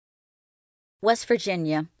West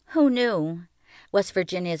Virginia. Who knew? West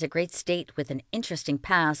Virginia is a great state with an interesting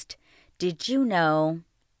past. Did you know?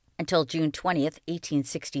 Until June 20th,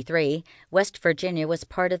 1863, West Virginia was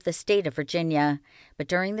part of the state of Virginia. But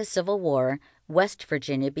during the Civil War, West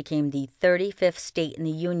Virginia became the 35th state in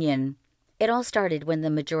the Union. It all started when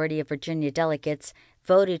the majority of Virginia delegates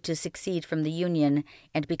voted to secede from the Union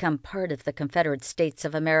and become part of the Confederate States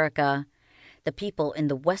of America. The people in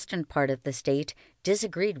the western part of the state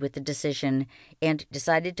disagreed with the decision and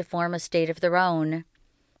decided to form a state of their own.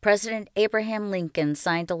 President Abraham Lincoln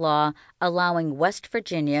signed a law allowing West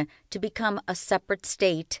Virginia to become a separate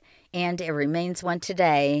state, and it remains one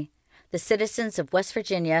today. The citizens of West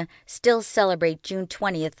Virginia still celebrate June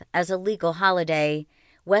 20th as a legal holiday,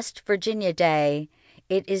 West Virginia Day.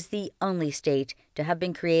 It is the only state to have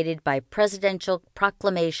been created by presidential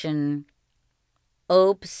proclamation.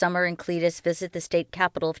 Obe, Summer, and Cletus visit the state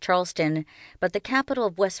capital of Charleston, but the capital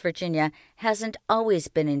of West Virginia hasn't always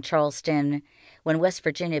been in Charleston. When West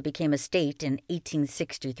Virginia became a state in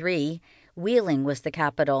 1863, Wheeling was the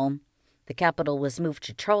capital. The capital was moved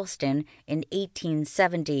to Charleston in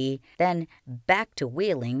 1870, then back to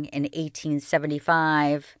Wheeling in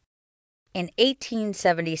 1875. In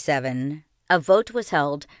 1877, a vote was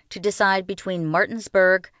held to decide between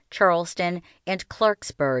Martinsburg, Charleston, and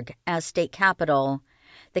Clarksburg as state capital.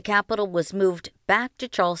 The capital was moved back to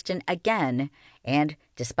Charleston again, and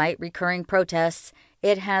despite recurring protests,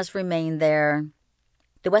 it has remained there.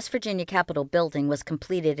 The West Virginia Capitol building was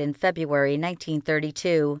completed in February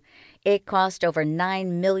 1932. It cost over $9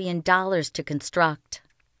 million to construct.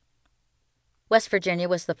 West Virginia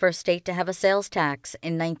was the first state to have a sales tax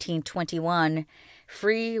in 1921,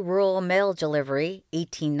 free rural mail delivery,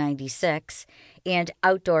 1896, and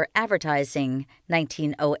outdoor advertising,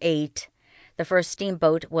 1908. The first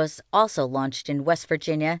steamboat was also launched in West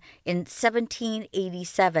Virginia in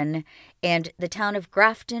 1787, and the town of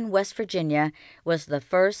Grafton, West Virginia, was the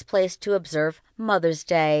first place to observe Mother's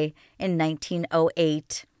Day in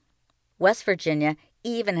 1908. West Virginia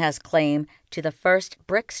even has claim to the first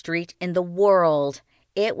brick street in the world.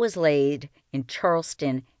 It was laid in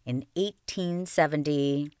Charleston in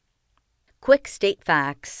 1870. Quick state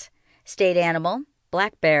facts. State animal,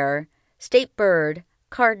 black bear. State bird,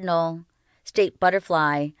 cardinal. State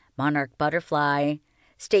butterfly, monarch butterfly.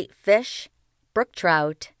 State fish, brook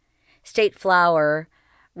trout. State flower,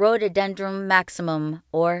 rhododendron maximum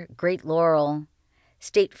or great laurel.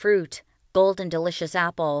 State fruit, golden delicious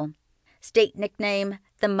apple. State nickname,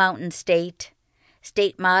 the Mountain State.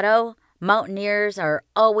 State motto, mountaineers are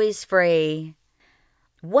always free.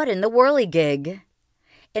 What in the whirligig?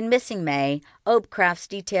 In Missing May, Obe Crafts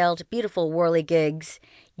detailed beautiful whirligigs.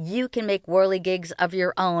 You can make whirligigs of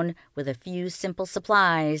your own with a few simple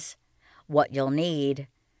supplies. What you'll need: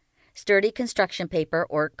 sturdy construction paper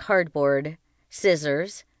or cardboard,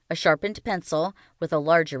 scissors, a sharpened pencil with a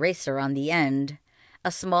large eraser on the end,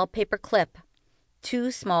 a small paper clip,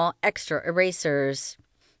 2 small extra erasers.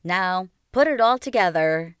 Now, put it all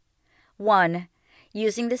together. 1.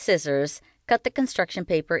 Using the scissors, cut the construction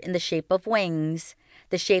paper in the shape of wings.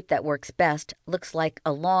 The shape that works best looks like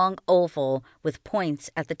a long oval with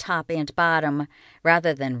points at the top and bottom,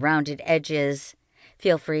 rather than rounded edges.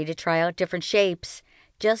 Feel free to try out different shapes.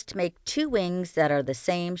 Just make 2 wings that are the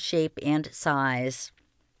same shape and size.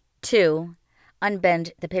 2.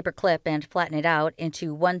 Unbend the paper clip and flatten it out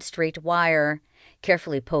into 1 straight wire.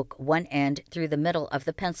 Carefully poke one end through the middle of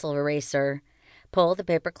the pencil eraser. Pull the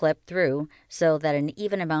paper clip through so that an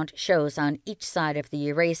even amount shows on each side of the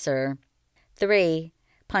eraser. 3.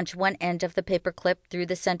 Punch one end of the paper clip through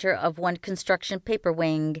the center of one construction paper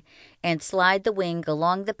wing and slide the wing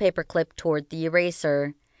along the paper clip toward the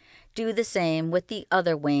eraser. Do the same with the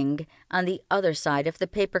other wing on the other side of the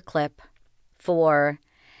paper clip. 4.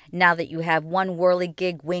 Now that you have 1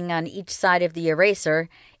 whirligig wing on each side of the eraser,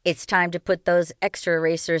 it's time to put those extra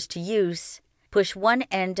erasers to use. Push one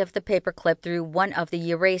end of the paper clip through one of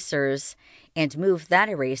the erasers and move that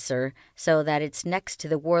eraser so that it's next to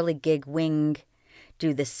the whirligig wing.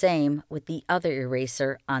 Do the same with the other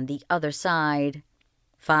eraser on the other side.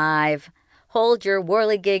 5. Hold your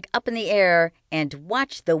whirligig up in the air and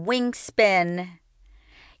watch the wing spin.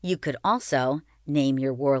 You could also name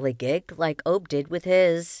your whirligig like Obe did with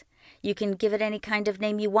his. You can give it any kind of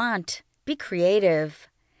name you want. Be creative.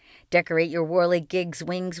 Decorate your whirligig's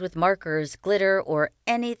wings with markers, glitter, or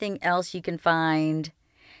anything else you can find.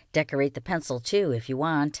 Decorate the pencil too if you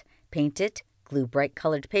want. Paint it, glue bright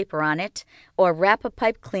colored paper on it, or wrap a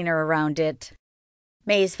pipe cleaner around it.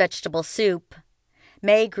 May's vegetable soup.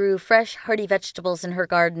 May grew fresh, hearty vegetables in her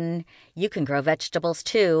garden. You can grow vegetables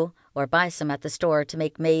too, or buy some at the store to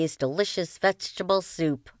make May's delicious vegetable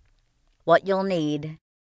soup. What you'll need: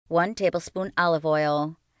 1 tablespoon olive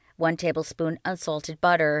oil, 1 tablespoon unsalted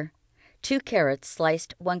butter, 2 carrots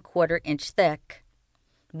sliced 1/4 inch thick,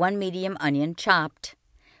 1 medium onion chopped,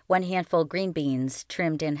 1 handful green beans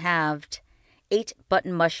trimmed and halved, 8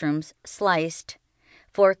 button mushrooms sliced,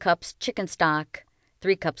 4 cups chicken stock,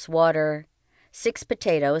 3 cups water, 6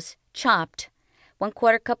 potatoes chopped,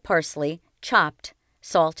 1/4 cup parsley chopped,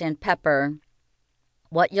 salt and pepper.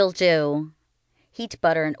 What you'll do: heat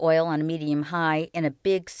butter and oil on a medium-high in a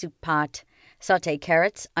big soup pot. Sauté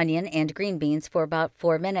carrots, onion, and green beans for about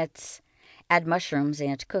 4 minutes. Add mushrooms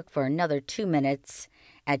and cook for another 2 minutes.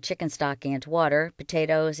 Add chicken stock and water,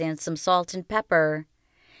 potatoes, and some salt and pepper.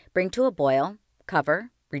 Bring to a boil,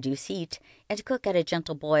 cover, reduce heat, and cook at a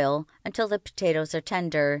gentle boil until the potatoes are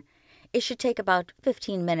tender. It should take about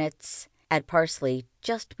 15 minutes. Add parsley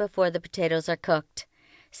just before the potatoes are cooked.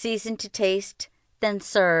 Season to taste, then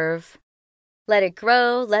serve. Let it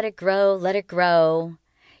grow, let it grow, let it grow.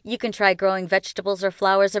 You can try growing vegetables or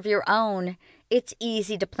flowers of your own. It's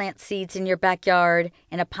easy to plant seeds in your backyard,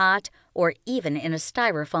 in a pot, or even in a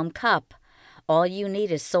styrofoam cup. All you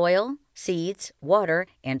need is soil, seeds, water,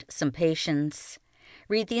 and some patience.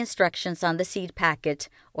 Read the instructions on the seed packet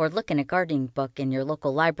or look in a gardening book in your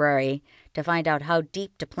local library to find out how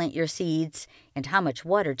deep to plant your seeds and how much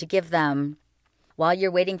water to give them. While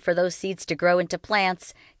you're waiting for those seeds to grow into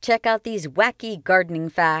plants, check out these wacky gardening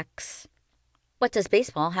facts. What does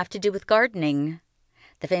baseball have to do with gardening?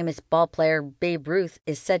 The famous ball player Babe Ruth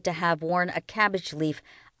is said to have worn a cabbage leaf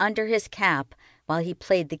under his cap while he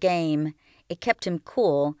played the game. It kept him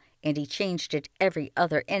cool, and he changed it every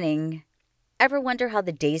other inning. Ever wonder how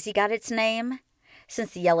the daisy got its name?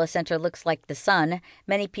 Since the yellow center looks like the sun,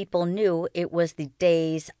 many people knew it was the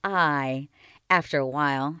day's eye. After a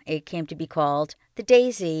while, it came to be called the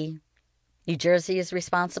daisy. New Jersey is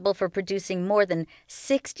responsible for producing more than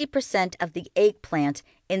 60% of the eggplant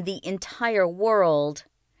in the entire world.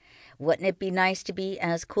 Wouldn't it be nice to be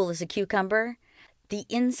as cool as a cucumber? The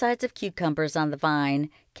insides of cucumbers on the vine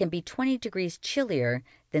can be 20 degrees chillier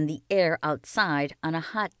than the air outside on a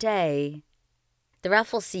hot day. The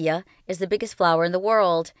Rafflesia is the biggest flower in the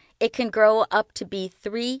world. It can grow up to be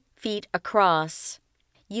 3 feet across.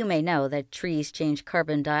 You may know that trees change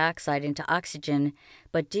carbon dioxide into oxygen,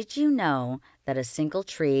 but did you know that a single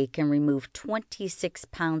tree can remove 26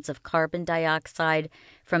 pounds of carbon dioxide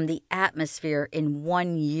from the atmosphere in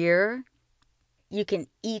 1 year? You can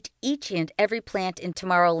eat each and every plant in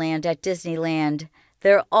Tomorrowland at Disneyland.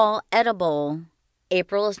 They're all edible.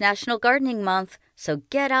 April is National Gardening Month, so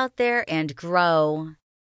get out there and grow.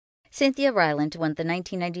 Cynthia Ryland won the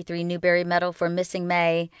 1993 Newbery Medal for Missing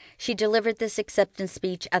May. She delivered this acceptance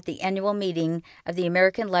speech at the annual meeting of the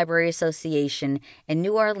American Library Association in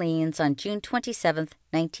New Orleans on June 27,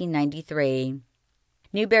 1993.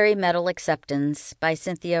 Newbery Medal Acceptance by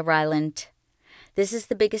Cynthia Ryland. This is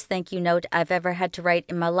the biggest thank you note I've ever had to write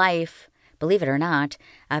in my life. Believe it or not,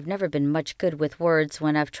 I've never been much good with words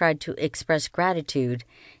when I've tried to express gratitude,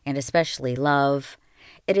 and especially love.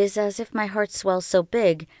 It is as if my heart swells so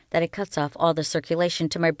big that it cuts off all the circulation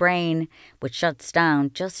to my brain, which shuts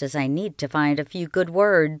down just as I need to find a few good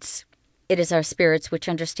words. It is our spirits which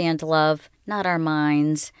understand love, not our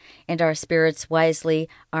minds, and our spirits wisely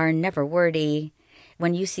are never wordy.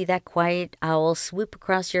 When you see that quiet owl swoop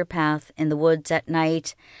across your path in the woods at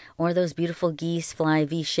night, or those beautiful geese fly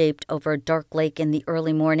V-shaped over a dark lake in the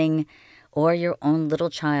early morning, or your own little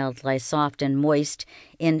child lie soft and moist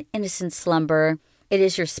in innocent slumber, it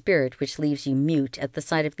is your spirit which leaves you mute at the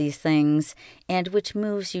sight of these things, and which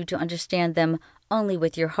moves you to understand them only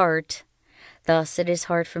with your heart. Thus it is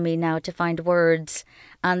hard for me now to find words.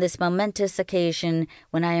 On this momentous occasion,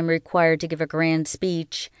 when I am required to give a grand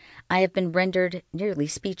speech, I have been rendered nearly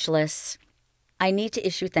speechless. I need to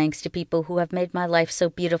issue thanks to people who have made my life so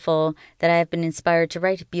beautiful that I have been inspired to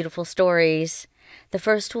write beautiful stories. The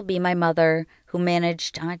first will be my mother, who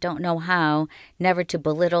managed, I don't know how, never to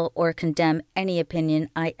belittle or condemn any opinion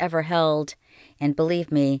I ever held. And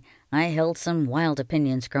believe me, I held some wild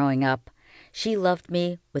opinions growing up. She loved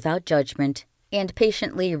me without judgment, and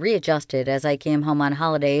patiently readjusted as I came home on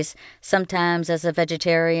holidays, sometimes as a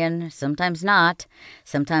vegetarian, sometimes not,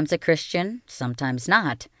 sometimes a Christian, sometimes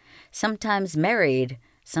not, sometimes married,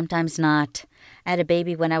 sometimes not. I had a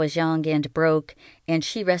baby when I was young and broke, and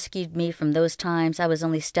she rescued me from those times I was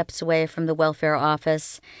only steps away from the welfare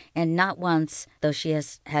office, and not once, though she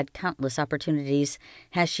has had countless opportunities,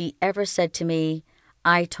 has she ever said to me,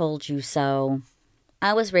 "I told you so."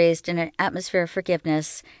 I was raised in an atmosphere of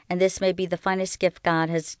forgiveness, and this may be the finest gift God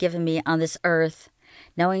has given me on this earth.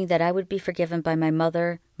 Knowing that I would be forgiven by my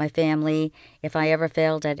mother, my family, if I ever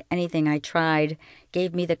failed at anything I tried,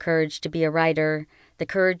 gave me the courage to be a writer, the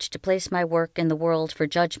courage to place my work in the world for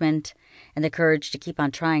judgment, and the courage to keep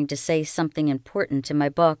on trying to say something important in my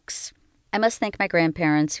books. I must thank my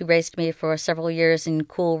grandparents who raised me for several years in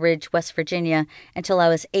Cool Ridge, West Virginia, until I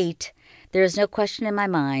was 8. There is no question in my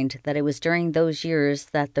mind that it was during those years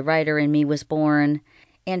that the writer in me was born.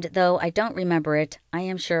 And though I don't remember it, I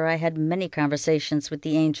am sure I had many conversations with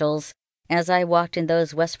the angels as I walked in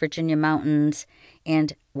those West Virginia mountains,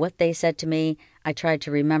 and what they said to me I tried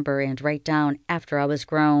to remember and write down after I was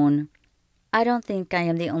grown. I don't think I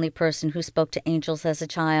am the only person who spoke to angels as a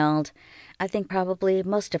child. I think probably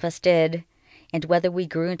most of us did. And whether we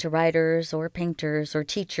grew into writers or painters or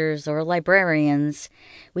teachers or librarians,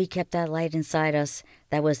 we kept that light inside us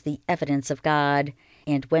that was the evidence of God.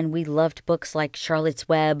 And when we loved books like Charlotte's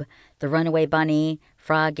Web, The Runaway Bunny,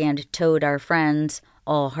 Frog and Toad Are Friends,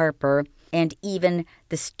 all Harper, and even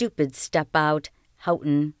The Stupid Step Out,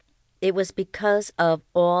 Houghton, it was because of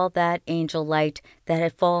all that angel light that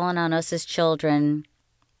had fallen on us as children.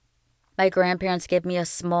 My grandparents gave me a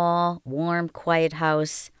small, warm, quiet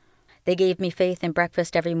house. They gave me faith in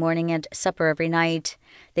breakfast every morning and supper every night.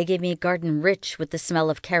 They gave me a garden rich with the smell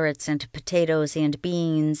of carrots and potatoes and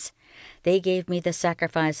beans. They gave me the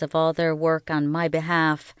sacrifice of all their work on my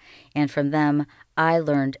behalf, and from them I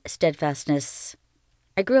learned steadfastness.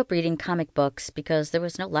 I grew up reading comic books because there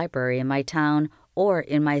was no library in my town or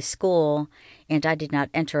in my school, and I did not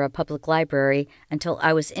enter a public library until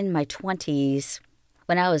I was in my 20s.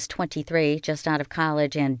 When I was 23, just out of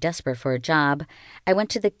college and desperate for a job, I went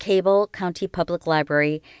to the Cable County Public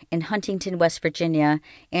Library in Huntington, West Virginia,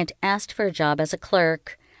 and asked for a job as a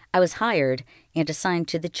clerk. I was hired and assigned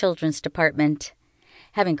to the children's department.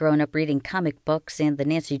 Having grown up reading comic books and the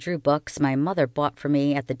Nancy Drew books my mother bought for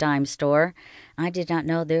me at the dime store, I did not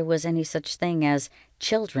know there was any such thing as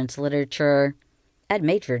children's literature. I'd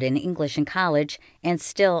majored in English in college, and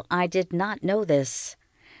still I did not know this.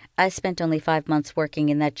 I spent only 5 months working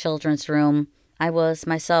in that children's room. I was,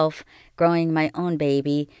 myself, growing my own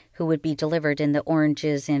baby who would be delivered in the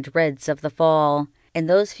oranges and reds of the fall. In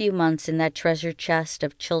those few months in that treasure chest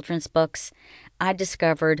of children's books, I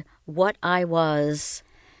discovered what I was.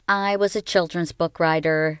 I was a children's book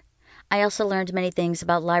writer. I also learned many things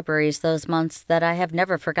about libraries those months that I have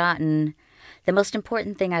never forgotten. The most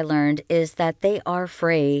important thing I learned is that they are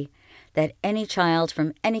free, that any child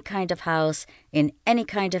from any kind of house in any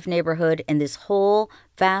kind of neighborhood in this whole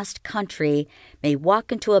vast country may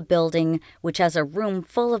walk into a building which has a room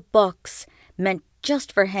full of books meant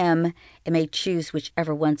just for him, and may choose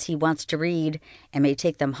whichever ones he wants to read, and may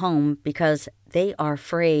take them home because they are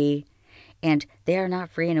free. And they are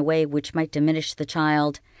not free in a way which might diminish the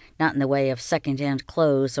child, not in the way of second-hand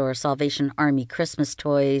clothes or Salvation Army Christmas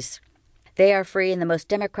toys. They are free in the most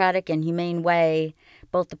democratic and humane way.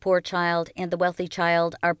 Both the poor child and the wealthy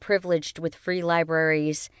child are privileged with free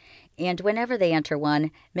libraries, and whenever they enter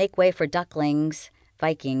one, make way for ducklings,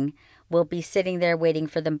 Viking, will be sitting there waiting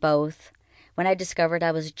for them both. When I discovered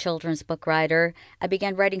I was a children's book writer, I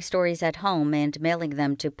began writing stories at home and mailing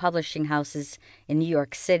them to publishing houses in New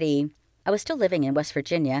York City. I was still living in West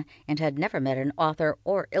Virginia and had never met an author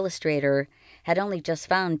or illustrator, had only just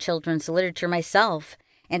found children's literature myself,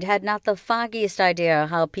 and had not the foggiest idea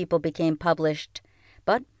how people became published.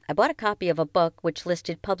 But I bought a copy of a book which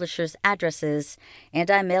listed publishers' addresses,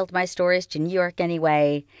 and I mailed my stories to New York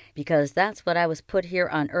anyway, because that's what I was put here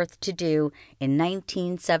on earth to do in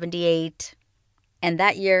 1978. And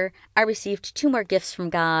that year, I received 2 more gifts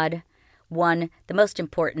from God. One, the most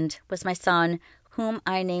important, was my son, whom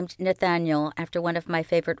I named Nathaniel after one of my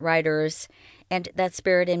favorite writers, and that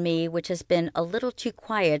spirit in me which has been a little too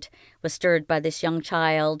quiet was stirred by this young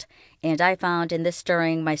child, and I found in this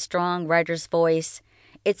stirring my strong writer's voice.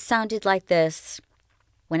 It sounded like this.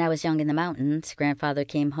 When I was young in the mountains, Grandfather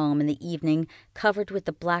came home in the evening covered with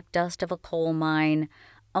the black dust of a coal mine.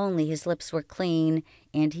 Only his lips were clean,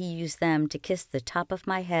 and he used them to kiss the top of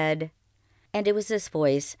my head. And it was this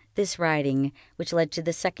voice, this writing, which led to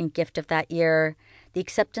the second gift of that year, the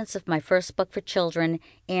acceptance of my first book for children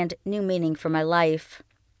and new meaning for my life.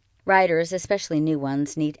 Writers, especially new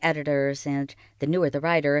ones, need editors, and the newer the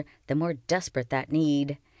writer, the more desperate that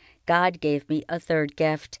need. God gave me a third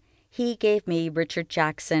gift. He gave me Richard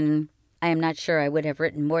Jackson. I am not sure I would have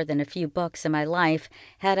written more than a few books in my life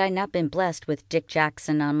had I not been blessed with Dick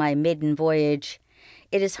Jackson on my maiden voyage.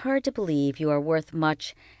 It is hard to believe you are worth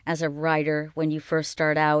much as a writer when you first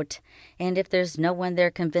start out, and if there's no one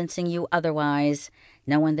there convincing you otherwise,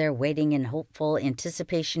 no one there waiting in hopeful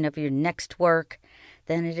anticipation of your next work,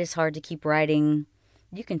 then it is hard to keep writing.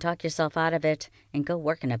 you can talk yourself out of it and go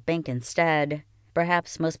work in a bank instead.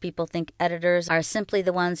 Perhaps most people think editors are simply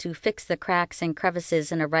the ones who fix the cracks and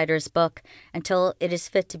crevices in a writer's book until it is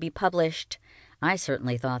fit to be published. I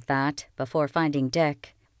certainly thought that before finding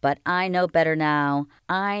Dick. But I know better now.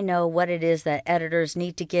 I know what it is that editors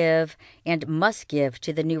need to give and must give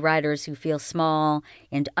to the new writers who feel small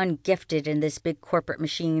and ungifted in this big corporate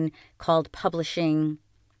machine called publishing.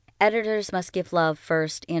 Editors must give love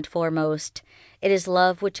first and foremost. It is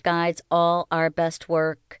love which guides all our best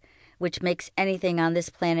work, which makes anything on this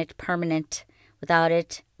planet permanent. Without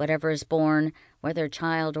it, whatever is born, whether a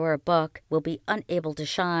child or a book, will be unable to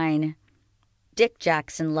shine. Dick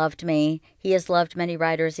Jackson loved me. He has loved many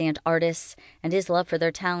writers and artists, and his love for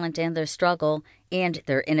their talent and their struggle and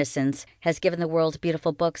their innocence has given the world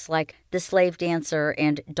beautiful books like The Slave Dancer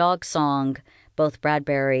and Dog Song, both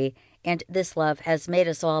Bradbury, and this love has made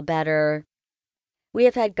us all better. We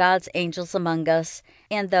have had God's angels among us,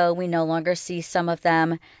 and though we no longer see some of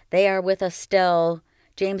them, they are with us still.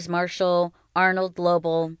 James Marshall, Arnold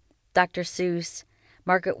Lobel, Dr. Seuss,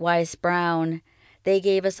 Margaret Wise Brown. They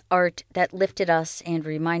gave us art that lifted us and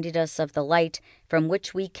reminded us of the light from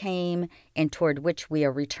which we came and toward which we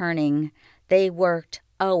are returning. They worked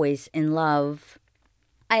always in love.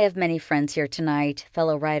 I have many friends here tonight,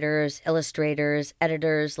 fellow writers, illustrators,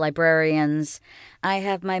 editors, librarians. I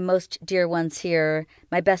have my most dear ones here,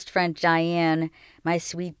 my best friend Diane, my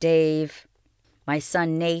sweet Dave, my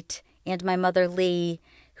son Nate, and my mother Lee,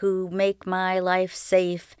 who make my life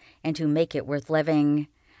safe and who make it worth living.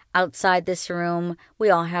 Outside this room, we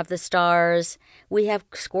all have the stars. We have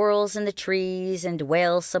squirrels in the trees and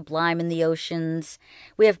whales sublime in the oceans.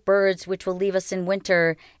 We have birds which will leave us in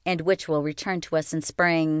winter and which will return to us in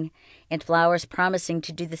spring, and flowers promising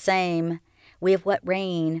to do the same. We have wet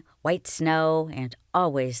rain, white snow, and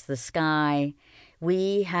always the sky.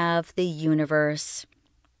 We have the universe.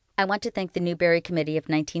 I want to thank the Newbery Committee of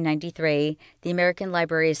 1993, the American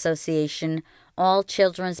Library Association, all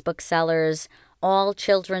children's booksellers, all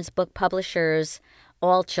children's book publishers,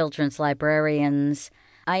 all children's librarians.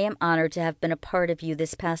 I am honored to have been a part of you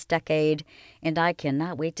this past decade, and I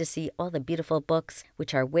cannot wait to see all the beautiful books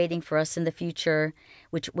which are waiting for us in the future,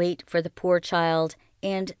 which wait for the poor child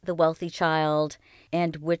and the wealthy child,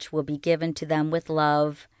 and which will be given to them with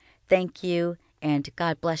love. Thank you, and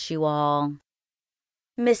God bless you all.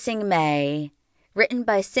 Missing May, written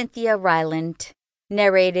by Cynthia Rylant,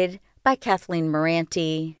 narrated by Kathleen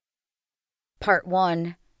Moranti. Part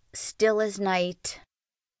 1, Still as Night.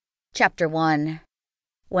 Chapter 1.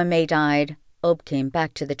 When May died, Ob came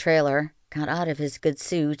back to the trailer, got out of his good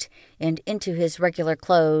suit, and into his regular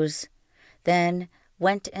clothes, then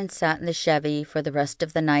went and sat in the Chevy for the rest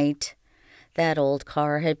of the night. That old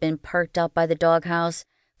car had been parked out by the doghouse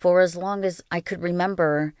for as long as I could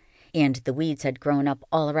remember, and the weeds had grown up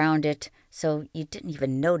all around it, so you didn't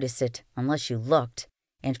even notice it unless you looked,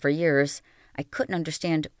 and for years I couldn't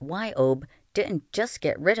understand why Ob didn't just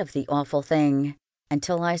get rid of the awful thing,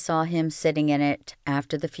 until I saw him sitting in it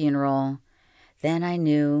after the funeral. Then I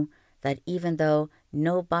knew that even though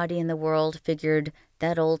nobody in the world figured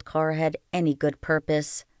that old car had any good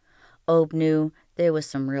purpose, Ob knew there was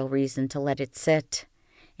some real reason to let it sit.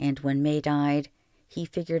 And when May died, he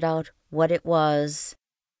figured out what it was.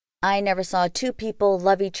 I never saw two people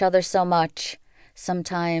love each other so much.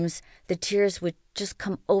 Sometimes the tears would just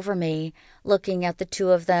come over me, looking at the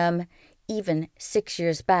two of them, even 6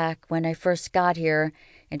 years back when I first got here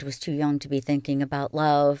and was too young to be thinking about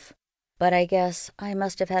love. But I guess I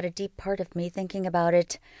must have had a deep part of me thinking about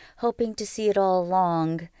it, hoping to see it all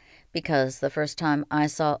along, because the first time I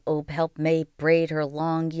saw Ob help May braid her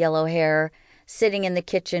long yellow hair, sitting in the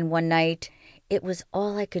kitchen one night, it was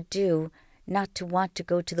all I could do not to want to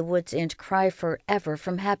go to the woods and cry forever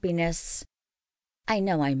from happiness. I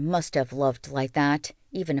know I must have loved like that,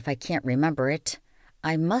 even if I can't remember it.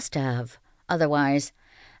 I must have. Otherwise,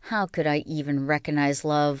 how could I even recognize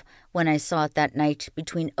love when I saw it that night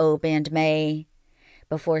between Ob and May?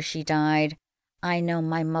 Before she died, I know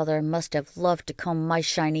my mother must have loved to comb my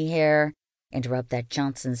shiny hair and rub that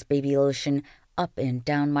Johnson's baby lotion up and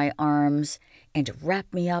down my arms and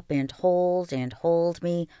wrap me up and hold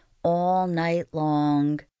me all night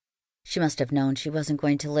long. She must have known she wasn't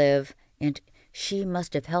going to live, and she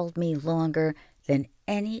must have held me longer than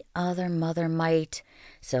any other mother might,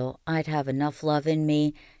 so I'd have enough love in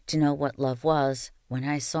me to know what love was when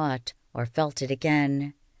I saw it or felt it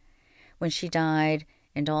again. When she died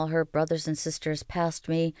and all her brothers and sisters passed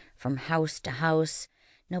me from house to house,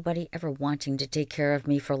 nobody ever wanting to take care of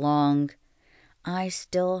me for long, I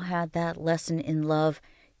still had that lesson in love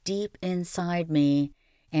deep inside me,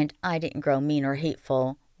 and I didn't grow mean or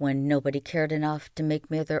hateful when nobody cared enough to make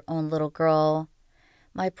me their own little girl.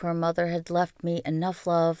 My poor mother had left me enough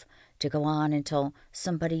love to go on until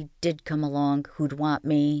somebody did come along who'd want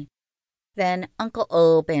me. Then Uncle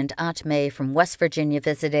Ob and Aunt May from West Virginia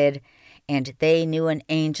visited, and they knew an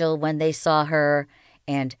angel when they saw her,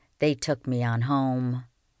 and they took me on home.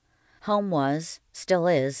 Home was, still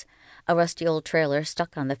is, a rusty old trailer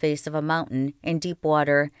stuck on the face of a mountain in deep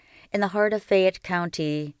water in the heart of Fayette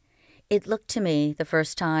County. It looked to me, the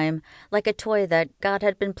first time, like a toy that God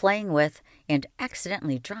had been playing with and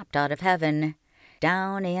accidentally dropped out of heaven.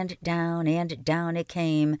 Down and down and down it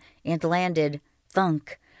came and landed,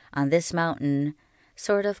 thunk, on this mountain,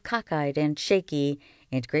 sort of cockeyed and shaky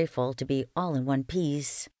and grateful to be all in one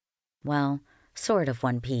piece. Well, sort of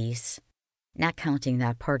one piece. Not counting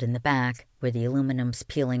that part in the back where the aluminum's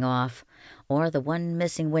peeling off, or the one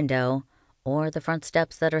missing window, or the front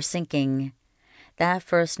steps that are sinking. That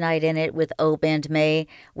first night in it with Ob and May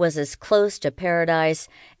was as close to paradise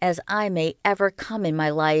as I may ever come in my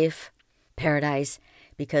life. Paradise,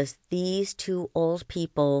 because these two old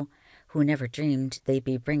people, who never dreamed they'd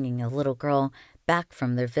be bringing a little girl back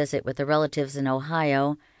from their visit with their relatives in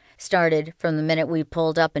Ohio, started from the minute we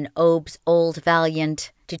pulled up in Ob's old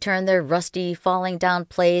Valiant to turn their rusty, falling-down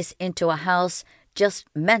place into a house just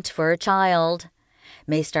meant for a child.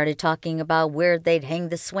 May started talking about where they'd hang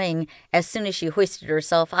the swing as soon as she hoisted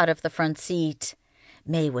herself out of the front seat.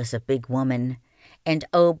 May was a big woman, and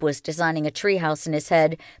Ob was designing a treehouse in his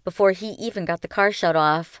head before he even got the car shut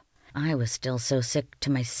off. I was still so sick to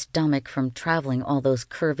my stomach from traveling all those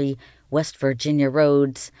curvy West Virginia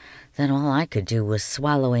roads that all I could do was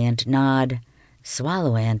swallow and nod,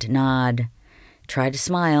 try to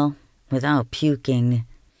smile without puking.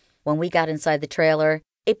 When we got inside the trailer,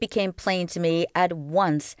 it became plain to me at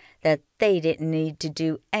once that they didn't need to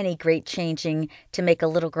do any great changing to make a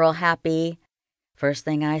little girl happy. First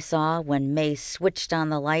thing I saw when May switched on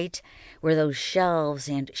the light were those shelves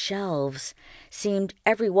and shelves, seemed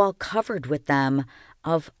every wall covered with them,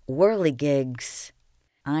 of whirligigs.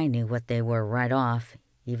 I knew what they were right off,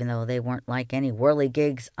 even though they weren't like any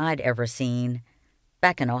whirligigs I'd ever seen.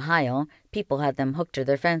 Back in Ohio, people had them hooked to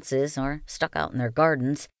their fences or stuck out in their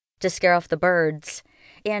gardens to scare off the birds,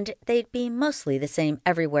 and they'd be mostly the same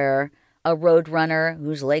everywhere. A road runner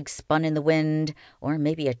whose legs spun in the wind, or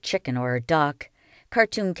maybe a chicken or a duck.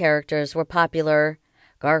 Cartoon characters were popular.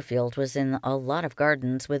 Garfield was in a lot of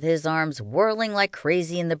gardens with his arms whirling like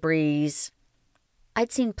crazy in the breeze.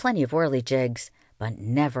 I'd seen plenty of whirligigs, but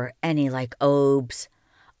never any like Ob's.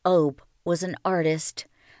 Ob was an artist.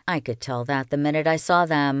 I could tell that the minute I saw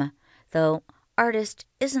them, though artist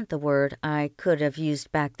isn't the word I could have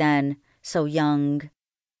used back then, so young.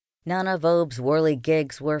 None of Ob's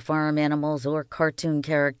whirligigs were farm animals or cartoon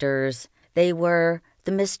characters. They were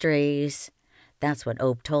the mysteries. That's what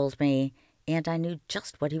Ob told me, and I knew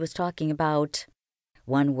just what he was talking about.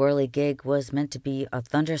 One whirligig was meant to be a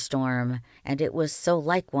thunderstorm, and it was so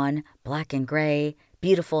like one, black and gray,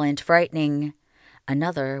 beautiful and frightening.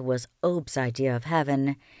 Another was Ob's idea of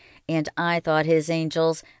heaven, and I thought his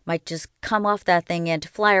angels might just come off that thing and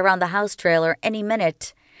fly around the house trailer any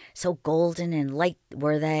minute. So golden and light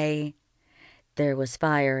were they. There was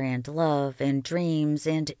fire and love and dreams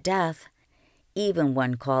and death. Even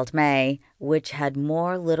one called May, which had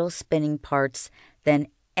more little spinning parts than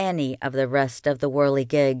any of the rest of the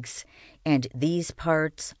whirligigs, and these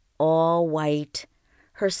parts all white.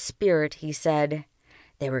 Her spirit, he said.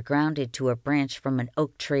 They were grounded to a branch from an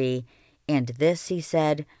oak tree, and this, he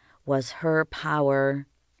said, was her power.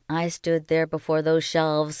 I stood there before those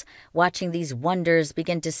shelves, watching these wonders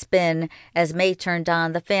begin to spin as May turned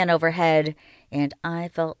on the fan overhead, and I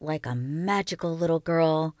felt like a magical little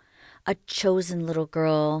girl, a chosen little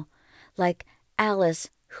girl, like Alice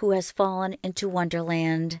who has fallen into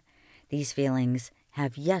Wonderland. These feelings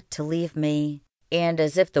have yet to leave me. And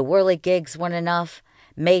as if the whirligigs weren't enough,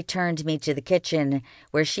 May turned me to the kitchen,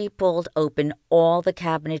 where she pulled open all the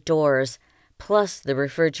cabinet doors, plus the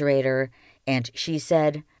refrigerator, and she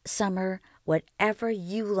said, "Summer, whatever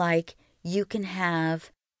you like, you can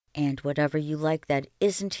have. And whatever you like that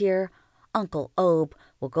isn't here, Uncle Ob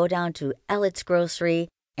will go down to Ellett's grocery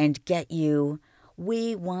and get you.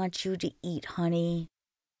 We want you to eat, honey."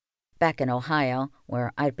 Back in Ohio,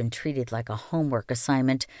 where I'd been treated like a homework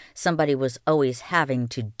assignment somebody was always having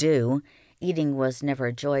to do, eating was never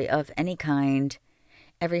a joy of any kind.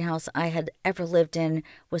 Every house I had ever lived in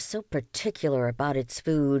was so particular about its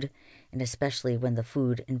food, and especially when the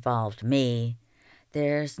food involved me.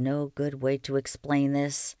 There's no good way to explain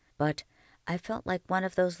this, but I felt like one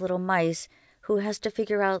of those little mice who has to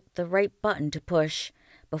figure out the right button to push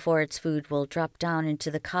before its food will drop down into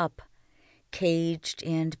the cup. caged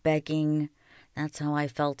and begging. That's how I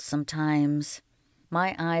felt sometimes.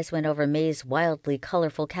 My eyes went over May's wildly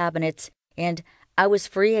colorful cabinets, and I was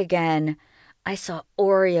free again. I saw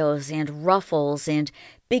Oreos and Ruffles and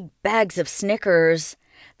big bags of Snickers,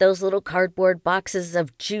 those little cardboard boxes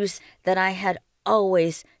of juice that I had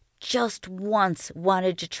always just once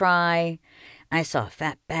wanted to try. I saw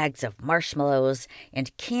fat bags of marshmallows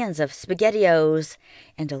and cans of SpaghettiOs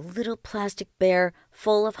and a little plastic bear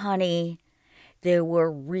full of honey. There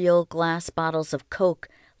were real glass bottles of Coke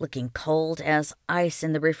looking cold as ice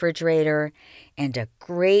in the refrigerator, and a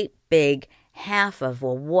great big half of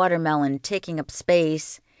a watermelon taking up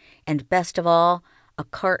space, and best of all, a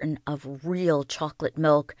carton of real chocolate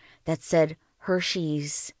milk that said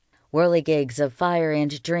Hershey's. Whirligigs of fire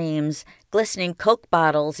and dreams, glistening Coke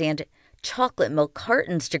bottles, and chocolate milk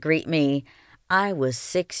cartons to greet me. I was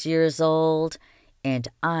 6 years old, and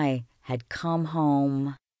I had come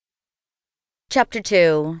home. Chapter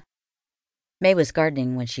 2. May was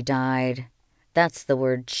gardening when she died. That's the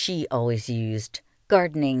word she always used,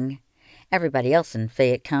 gardening. Everybody else in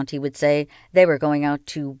Fayette County would say they were going out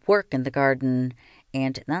to work in the garden,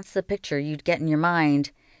 and that's the picture you'd get in your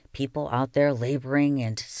mind. People out there laboring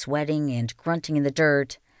and sweating and grunting in the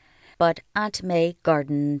dirt. But Aunt May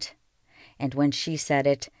gardened. And when she said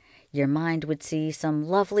it, your mind would see some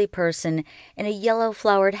lovely person in a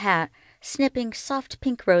yellow-flowered hat snipping soft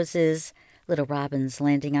pink roses, little robins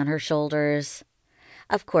landing on her shoulders.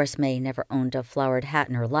 Of course, May never owned a flowered hat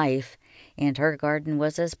in her life, and her garden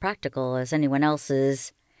was as practical as anyone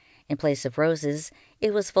else's. In place of roses,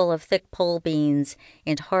 it was full of thick pole beans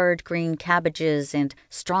and hard green cabbages and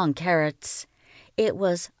strong carrots. It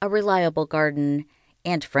was a reliable garden,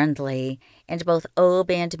 and friendly, and both Ob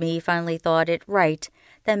and me finally thought it right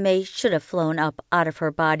that May should have flown up out of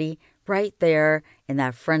her body right there in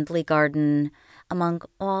that friendly garden, among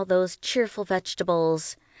all those cheerful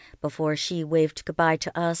vegetables, before she waved goodbye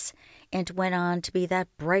to us and went on to be that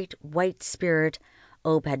bright white spirit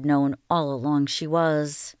Ob had known all along she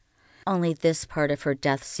was. Only this part of her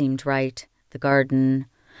death seemed right, the garden.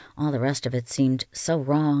 All the rest of it seemed so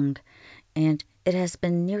wrong, and it has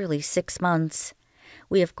been nearly 6 months.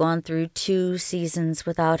 We have gone through 2 seasons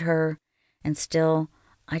without her, and still,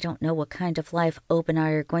 I don't know what kind of life Ob and I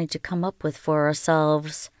are going to come up with for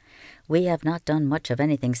ourselves. We have not done much of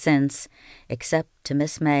anything since, except to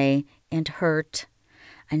miss May and hurt.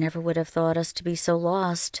 I never would have thought us to be so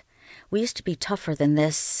lost. We used to be tougher than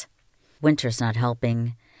this. Winter's not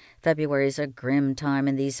helping. February's a grim time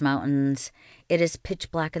in these mountains. It is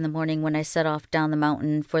pitch black in the morning when I set off down the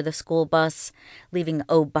mountain for the school bus, leaving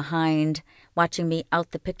Ob behind, watching me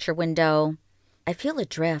out the picture window. I feel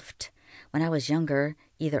adrift. When I was younger,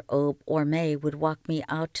 either Ob or May would walk me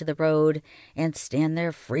out to the road and stand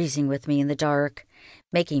there freezing with me in the dark,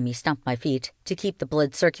 making me stomp my feet to keep the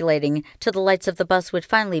blood circulating till the lights of the bus would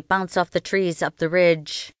finally bounce off the trees up the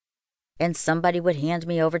ridge. And somebody would hand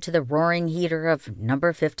me over to the roaring heater of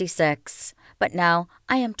number 56. But now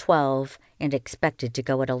I am 12 and expected to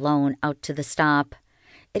go it alone out to the stop.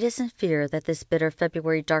 It isn't fear that this bitter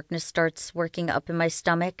February darkness starts working up in my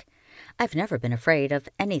stomach. I've never been afraid of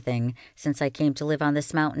anything since I came to live on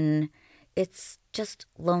this mountain. It's just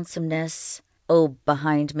lonesomeness. Ob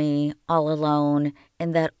behind me, all alone,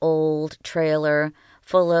 in that old trailer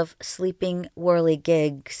full of sleeping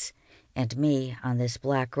whirligigs, and me on this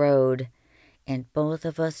black road, and both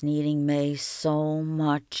of us needing May so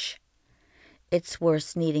much. It's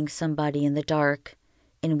worse needing somebody in the dark,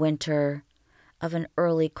 in winter, of an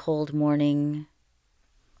early cold morning.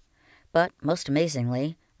 But most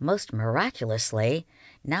amazingly, most miraculously,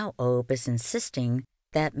 now Ob is insisting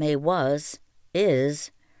that May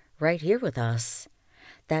is, right here with us.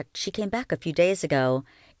 That she came back a few days ago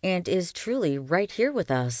and is truly right here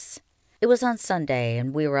with us. It was on Sunday,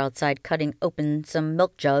 and we were outside cutting open some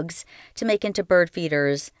milk jugs to make into bird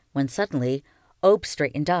feeders, when suddenly Ob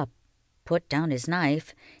straightened up, put down his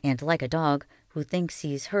knife, and like a dog who thinks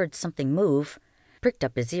he's heard something move, pricked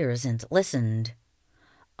up his ears and listened.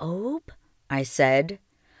 "Ob?" I said.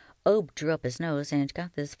 Ob drew up his nose and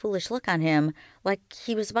got this foolish look on him, like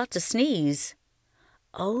he was about to sneeze.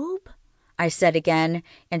 "Ob?" I said again,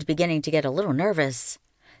 and beginning to get a little nervous.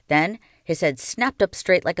 Then his head snapped up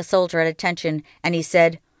straight like a soldier at attention, and he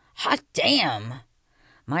said, "Hot damn!"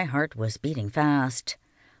 My heart was beating fast.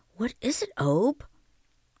 "What is it, Ob?"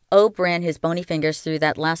 Ob ran his bony fingers through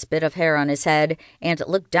that last bit of hair on his head and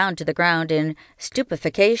looked down to the ground in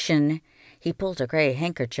stupefaction. He pulled a gray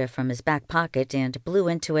handkerchief from his back pocket and blew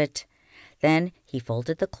into it. Then he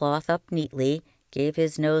folded the cloth up neatly, gave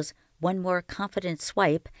his nose one more confident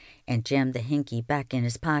swipe, and jammed the hanky back in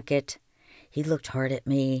his pocket. He looked hard at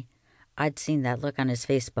me. I'd seen that look on his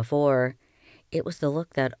face before. It was the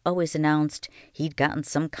look that always announced he'd gotten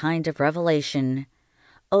some kind of revelation.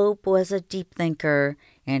 Obe was a deep thinker,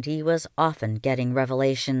 and he was often getting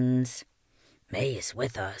revelations. "May is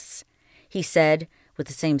with us," he said, with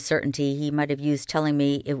the same certainty he might have used telling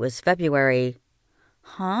me it was February.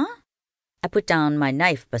 "Huh?" I put down my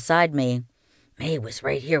knife beside me. "May was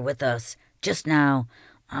right here with us, just now.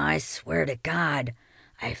 I swear to God,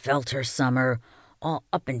 I felt her summer all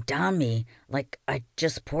up and down me, like I'd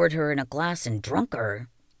just poured her in a glass and drunk her."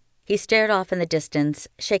 He stared off in the distance,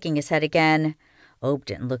 shaking his head again. Obe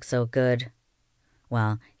didn't look so good.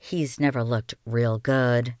 Well, he's never looked real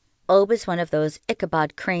good. Obe is one of those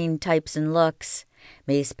Ichabod Crane types in looks.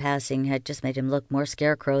 May's passing had just made him look more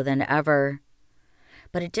scarecrow than ever.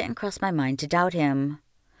 But it didn't cross my mind to doubt him.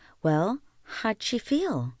 "Well, how'd she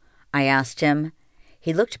feel?" I asked him.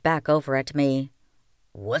 He looked back over at me.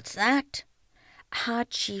 "What's that?"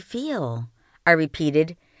 "How'd she feel?" I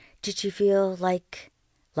repeated. "Did she feel like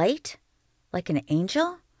light? Like an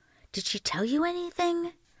angel? Did she tell you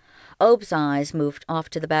anything?" Obe's eyes moved off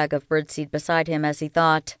to the bag of birdseed beside him as he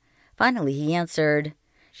thought. Finally he answered.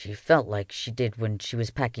 "She felt like she did when she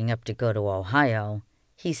was packing up to go to Ohio,"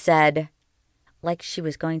 he said. Like she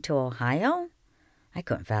was going to Ohio? I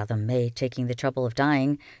couldn't fathom May taking the trouble of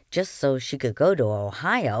dying just so she could go to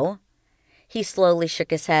Ohio. He slowly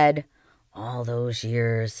shook his head. "All those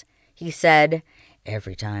years," he said,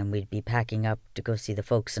 "every time we'd be packing up to go see the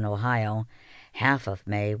folks in Ohio, half of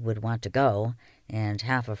May would want to go, and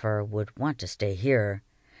half of her would want to stay here.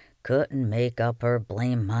 Couldn't make up her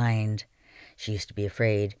blame mind. She used to be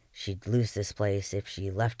afraid she'd lose this place if she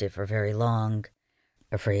left it for very long.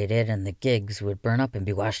 Afraid it and the gigs would burn up and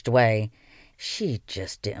be washed away. She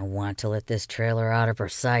just didn't want to let this trailer out of her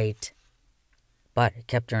sight. But it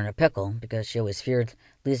kept her in a pickle because she always feared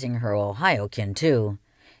losing her Ohio kin, too.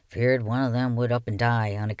 Feared one of them would up and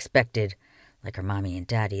die unexpected, like her mommy and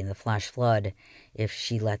daddy in the flash flood, if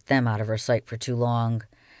she let them out of her sight for too long.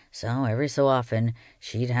 So every so often,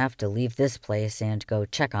 she'd have to leave this place and go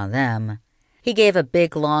check on them." He gave a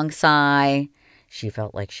big, long sigh. "She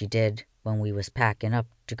felt like she did when we was packing up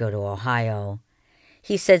to go to Ohio,"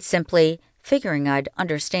 he said simply, figuring I'd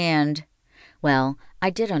understand. Well, I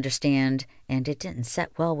did understand, and it didn't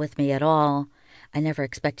set well with me at all. I never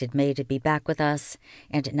expected May to be back with us,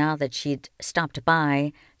 and now that she'd stopped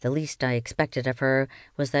by, the least I expected of her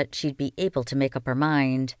was that she'd be able to make up her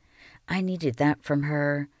mind. I needed that from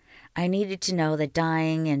her. I needed to know that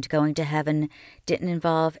dying and going to heaven didn't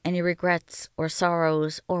involve any regrets or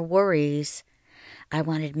sorrows or worries. I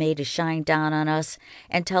wanted May to shine down on us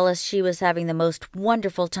and tell us she was having the most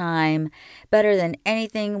wonderful time, better than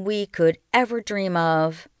anything we could ever dream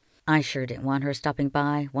of. I sure didn't want her stopping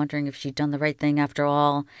by, wondering if she'd done the right thing after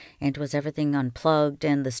all, and was everything unplugged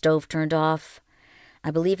and the stove turned off.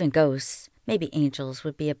 I believe in ghosts. Maybe angels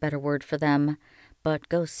would be a better word for them, but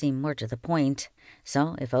ghosts seem more to the point.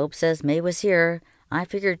 So if Obe says May was here, I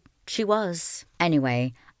figured she was.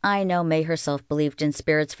 Anyway, I know May herself believed in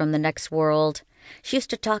spirits from the next world. She used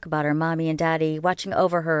to talk about her mommy and daddy watching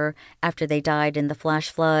over her after they died in the flash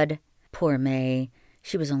flood. Poor May.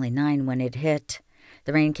 She was only 9 when it hit.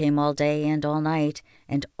 The rain came all day and all night,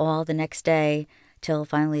 and all the next day, till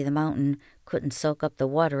finally the mountain couldn't soak up the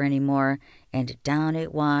water anymore, and down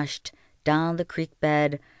it washed, down the creek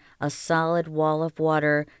bed, a solid wall of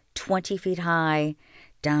water 20 feet high,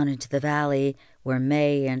 down into the valley where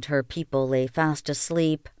May and her people lay fast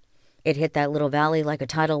asleep. It hit that little valley like a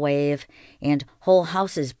tidal wave, and whole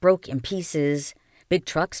houses broke in pieces. Big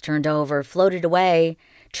trucks turned over, floated away.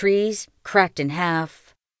 Trees cracked in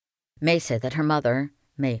half. May said that her mother,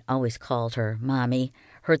 May always called her Mommy,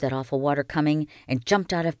 heard that awful water coming and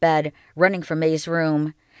jumped out of bed, running for May's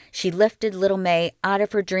room. She lifted little May out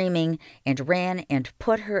of her dreaming and ran and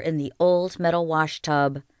put her in the old metal wash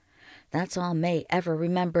tub. That's all May ever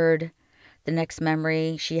remembered. The next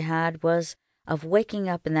memory she had was of waking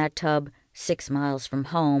up in that tub 6 miles from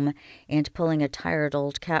home and pulling a tired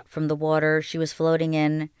old cat from the water she was floating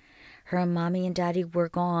in. Her mommy and daddy were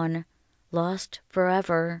gone, lost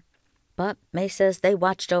forever. But May says they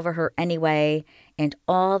watched over her anyway, and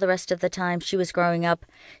all the rest of the time she was growing up,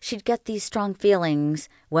 she'd get these strong feelings,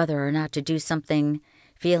 whether or not to do something,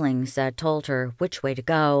 feelings that told her which way to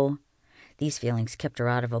go. These feelings kept her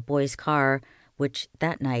out of a boy's car, which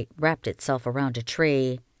that night wrapped itself around a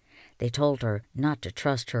tree. They told her not to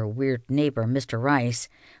trust her weird neighbor, Mr. Rice,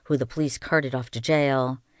 who the police carted off to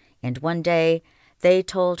jail. And one day, they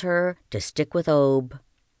told her to stick with Obe.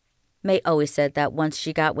 May always said that once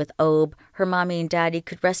she got with Obe, her mommy and daddy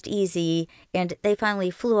could rest easy, and they finally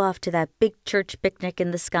flew off to that big church picnic in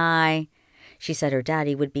the sky. She said her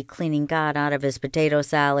daddy would be cleaning God out of his potato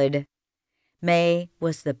salad. May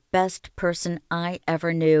was the best person I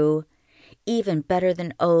ever knew, even better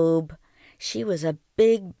than Ob. She was a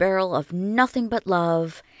big barrel of nothing but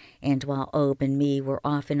love, and while Ob and me were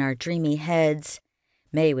off in our dreamy heads,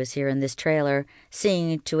 May was here in this trailer,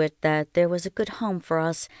 seeing to it that there was a good home for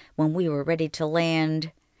us when we were ready to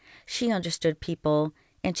land. She understood people,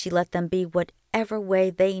 and she let them be whatever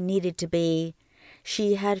way they needed to be.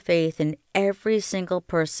 She had faith in every single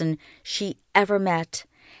person she ever met,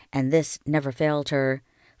 and this never failed her,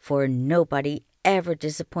 for nobody ever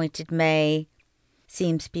disappointed May.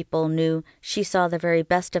 Seems people knew she saw the very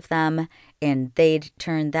best of them, and they'd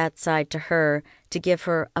turn that side to her to give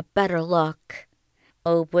her a better look.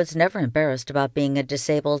 Ob was never embarrassed about being a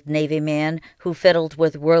disabled Navy man who fiddled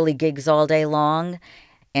with whirligigs all day long,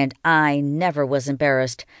 and I never was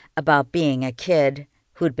embarrassed about being a kid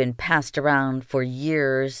who'd been passed around for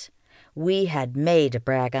years. We had May to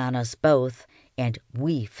brag on us both, and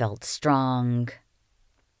we felt strong.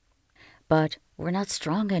 But we're not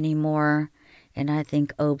strong anymore, and I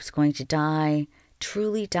think Ob's going to die,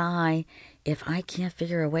 truly die, if I can't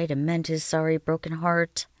figure a way to mend his sorry broken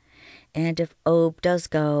heart. And if Ob does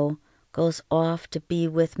goes off to be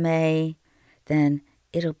with May, then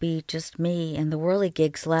it'll be just me and the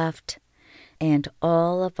whirligigs left, and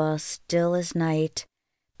all of us still as night,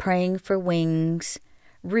 praying for wings,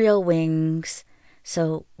 real wings,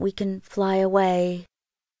 so we can fly away.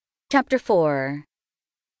 Chapter 4.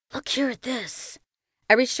 Look here at this.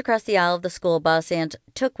 I reached across the aisle of the school bus and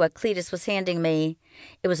took what Cletus was handing me.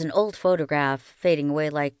 It was an old photograph, fading away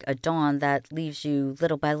like a dawn that leaves you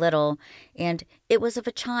little by little, and it was of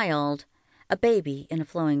a child, a baby in a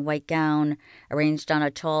flowing white gown, arranged on a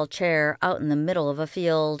tall chair out in the middle of a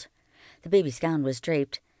field. The baby's gown was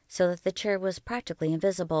draped so that the chair was practically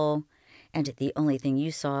invisible, and the only thing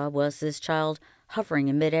you saw was this child hovering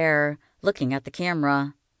in midair, looking at the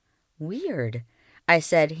camera. Weird, I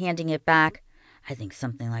said, handing it back. I think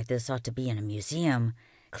something like this ought to be in a museum,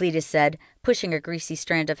 Cletus said, pushing a greasy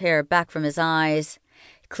strand of hair back from his eyes.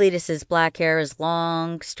 Cletus's black hair is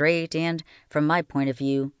long, straight, and, from my point of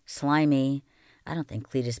view, slimy. I don't think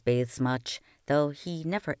Cletus bathes much, though he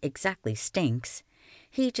never exactly stinks.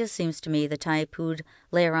 He just seems to me the type who'd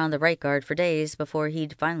lay around the right guard for days before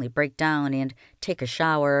he'd finally break down and take a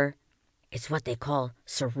shower. It's what they call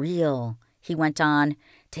surreal, he went on,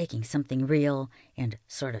 taking something real and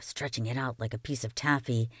sort of stretching it out like a piece of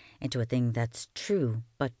taffy into a thing that's true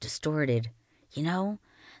but distorted. You know,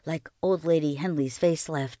 like old lady Henley's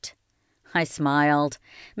facelift. I smiled.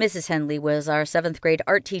 Mrs. Henley was our 7th grade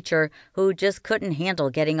art teacher who just couldn't handle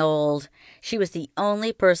getting old. She was the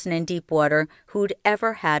only person in Deepwater who'd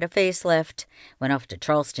ever had a facelift. Went off to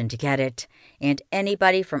Charleston to get it, and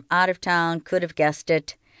anybody from out of town could have guessed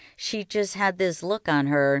it. She just had this look on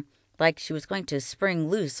her, like she was going to spring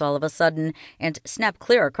loose all of a sudden and snap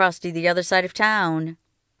clear across to the other side of town.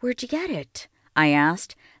 Where'd you get it? I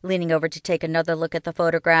asked, leaning over to take another look at the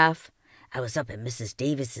photograph. I was up at Mrs.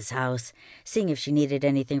 Davis's house, seeing if she needed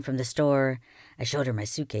anything from the store. I showed her my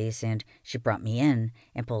suitcase, and she brought me in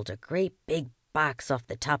and pulled a great big box off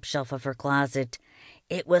the top shelf of her closet.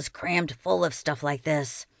 It was crammed full of stuff like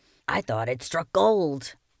this. I thought it struck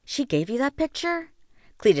gold. She gave you that picture?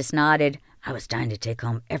 Cletus nodded. I was dying to take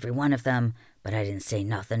home every one of them, but I didn't say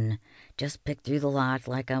nothing. Just picked through the lot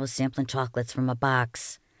like I was sampling chocolates from a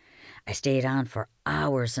box. I stayed on for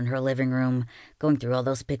hours in her living room, going through all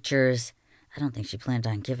those pictures. I don't think she planned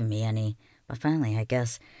on giving me any, but finally, I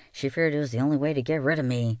guess, she feared it was the only way to get rid of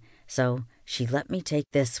me, so she let me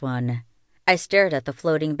take this one. I stared at the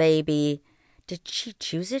floating baby. Did she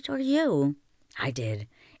choose it or you? I did.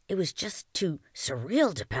 It was just too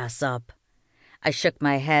surreal to pass up. I shook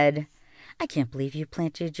my head. I can't believe you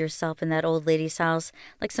planted yourself in that old lady's house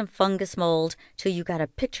like some fungus mold till you got a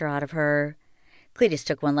picture out of her. Cletus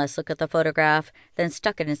took one last look at the photograph, then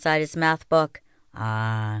stuck it inside his math book.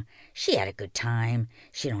 Ah, she had a good time.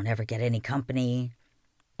 She don't ever get any company.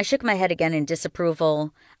 I shook my head again in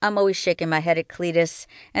disapproval. I'm always shaking my head at Cletus,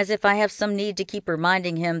 as if I have some need to keep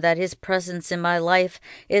reminding him that his presence in my life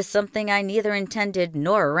is something I neither intended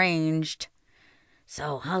nor arranged.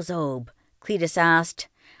 So, how's Ob? Cletus asked.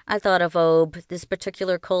 I thought of Ob this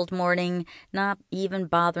particular cold morning, not even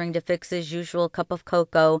bothering to fix his usual cup of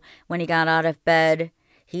cocoa when he got out of bed.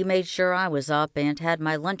 He made sure I was up and had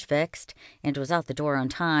my lunch fixed and was out the door on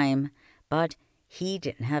time. But he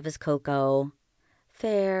didn't have his cocoa.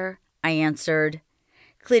 Fair, I answered.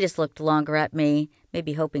 Cletus looked longer at me,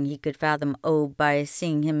 maybe hoping he could fathom Ob by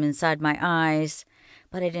seeing him inside my eyes.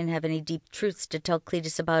 But I didn't have any deep truths to tell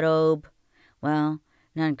Cletus about Ob. Well,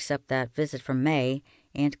 none except that visit from May,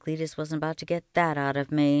 and Cletus wasn't about to get that out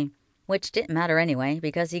of me. Which didn't matter anyway,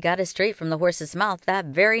 because he got it straight from the horse's mouth that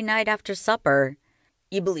very night after supper.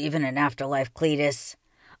 "You believe in an afterlife, Cletus?"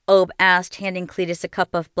 Ob asked, handing Cletus a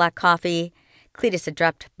cup of black coffee. Cletus had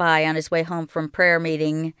dropped by on his way home from prayer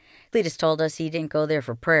meeting. Cletus told us he didn't go there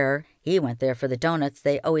for prayer. He went there for the donuts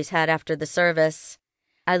they always had after the service.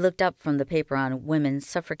 I looked up from the paper on women's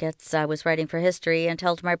suffragettes I was writing for history and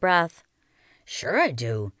held my breath. "Sure I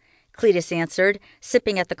do," Cletus answered,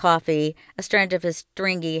 sipping at the coffee, a strand of his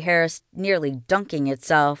stringy hair nearly dunking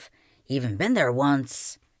itself. "Even been there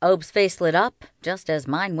once." Ob's face lit up, just as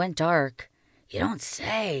mine went dark. "You don't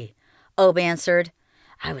say," Ob answered.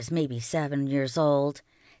 "I was maybe 7 years old."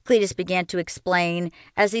 Cletus began to explain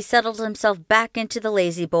as he settled himself back into the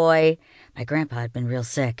lazy boy. My grandpa had been real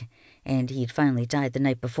sick, and he'd finally died the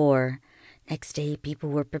night before. Next day, people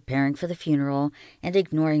were preparing for the funeral and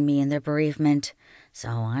ignoring me in their bereavement, so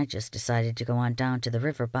I just decided to go on down to the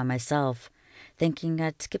river by myself, thinking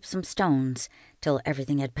I'd skip some stones till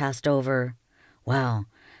everything had passed over. Well,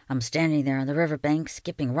 I'm standing there on the riverbank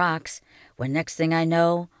skipping rocks when next thing I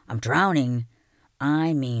know, I'm drowning.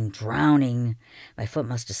 I mean drowning. My foot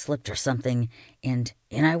must have slipped or something, and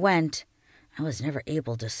in I went. I was never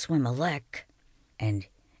able to swim a lick. And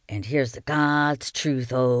here's the God's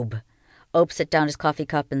truth, Ob. Ob set down his coffee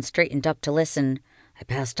cup and straightened up to listen. I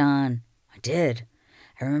passed on. I did.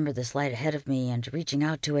 I remember this light ahead of me and reaching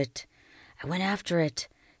out to it. I went after it,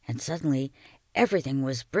 and suddenly everything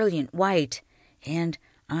was brilliant white, and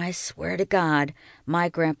I swear to God, my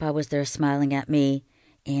grandpa was there smiling at me,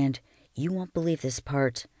 and you won't believe this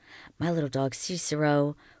part. My little dog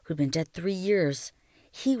Cicero, who'd been dead 3 years,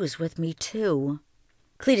 he was with me too.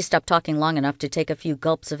 Cletus stopped talking long enough to take a few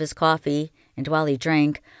gulps of his coffee, and while he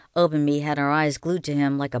drank, Ob and me had our eyes glued to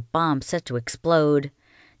him like a bomb set to explode.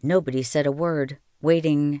 Nobody said a word,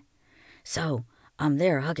 waiting. So I'm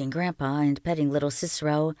there hugging Grandpa and petting little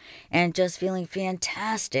Cicero and just feeling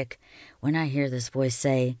fantastic when I hear this voice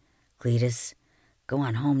say, "Cletus, go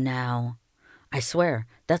on home now." I swear,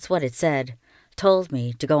 that's what it said. Told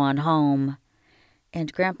me to go on home.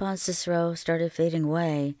 And Grandpa and Cicero started fading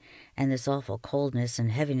away, and this awful coldness and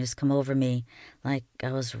heaviness come over me, like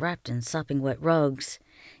I was wrapped in sopping wet rugs.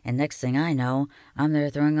 And next thing I know, I'm there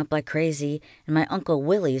throwing up like crazy, and my Uncle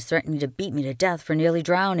Willie's threatening to beat me to death for nearly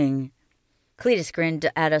drowning. Cletus grinned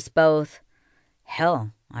at us both.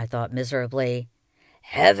 "Hell," I thought miserably.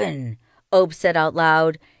 "Heaven," Ob said out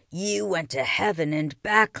loud. "You went to heaven and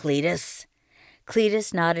back, Cletus."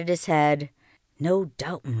 Cletus nodded his head. "No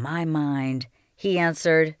doubt in my mind," he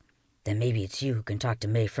answered. "Then maybe it's you who can talk to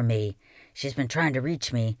May for me. She's been trying to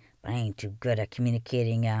reach me, but I ain't too good at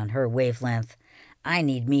communicating on her wavelength. I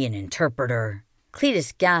need me an interpreter."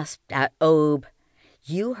 Cletus gasped at Ob.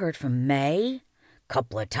 "You heard from May?"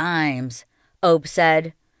 "Couple of times," Ob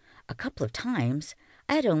said. A couple of times?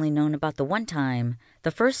 I had only known about the one time,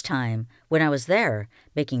 the first time, when I was there,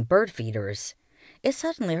 making bird feeders. It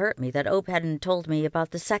suddenly hurt me that Ob hadn't told me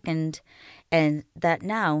about the second, and that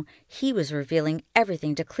now he was revealing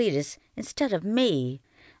everything to Cletus instead of me.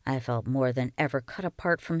 I felt more than ever cut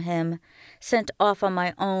apart from him, sent off on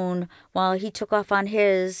my own while he took off on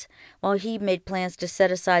his, while he made plans to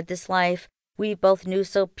set aside this life we both knew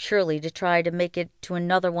so purely to try to make it to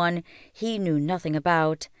another one he knew nothing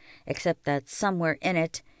about, except that somewhere in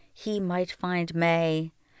it he might find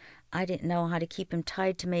May. I didn't know how to keep him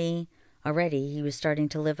tied to me. Already he was starting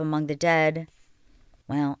to live among the dead.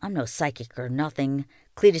 "Well, I'm no psychic or nothing,"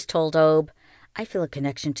 Cletus told Ob. "I feel a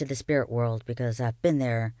connection to the spirit world because I've been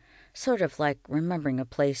there, sort of like remembering a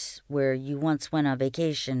place where you once went on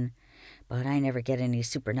vacation. But I never get any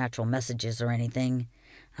supernatural messages or anything.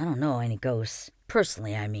 I don't know any ghosts.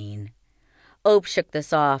 Personally, I mean." Ob shook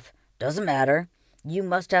this off. "Doesn't matter. You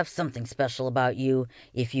must have something special about you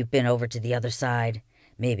if you've been over to the other side.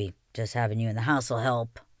 Maybe just having you in the house will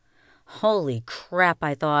help." Holy crap,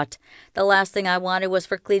 I thought. The last thing I wanted was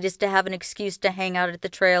for Cletus to have an excuse to hang out at the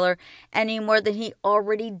trailer any more than he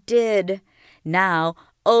already did. Now,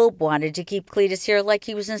 Ob wanted to keep Cletus here like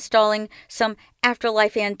he was installing some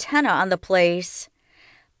afterlife antenna on the place.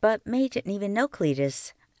 "But May didn't even know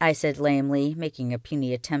Cletus," I said lamely, making a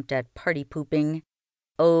puny attempt at party pooping.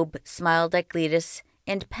 Ob smiled at Cletus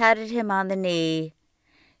and patted him on the knee.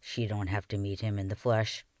 "She don't have to meet him in the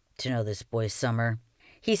flesh to know this boy's summer,"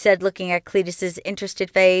 he said, looking at Cletus's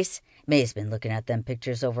interested face. "May's been looking at them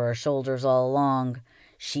pictures over her shoulders all along.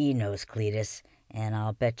 She knows Cletus, and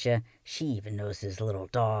I'll betcha she even knows his little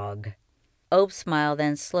dog." Ob's smile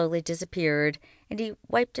then slowly disappeared, and he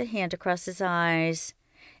wiped a hand across his eyes.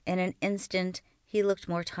 In an instant, he looked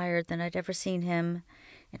more tired than I'd ever seen him,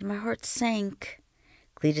 and my heart sank.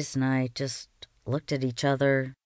 Cletus and I just looked at each other.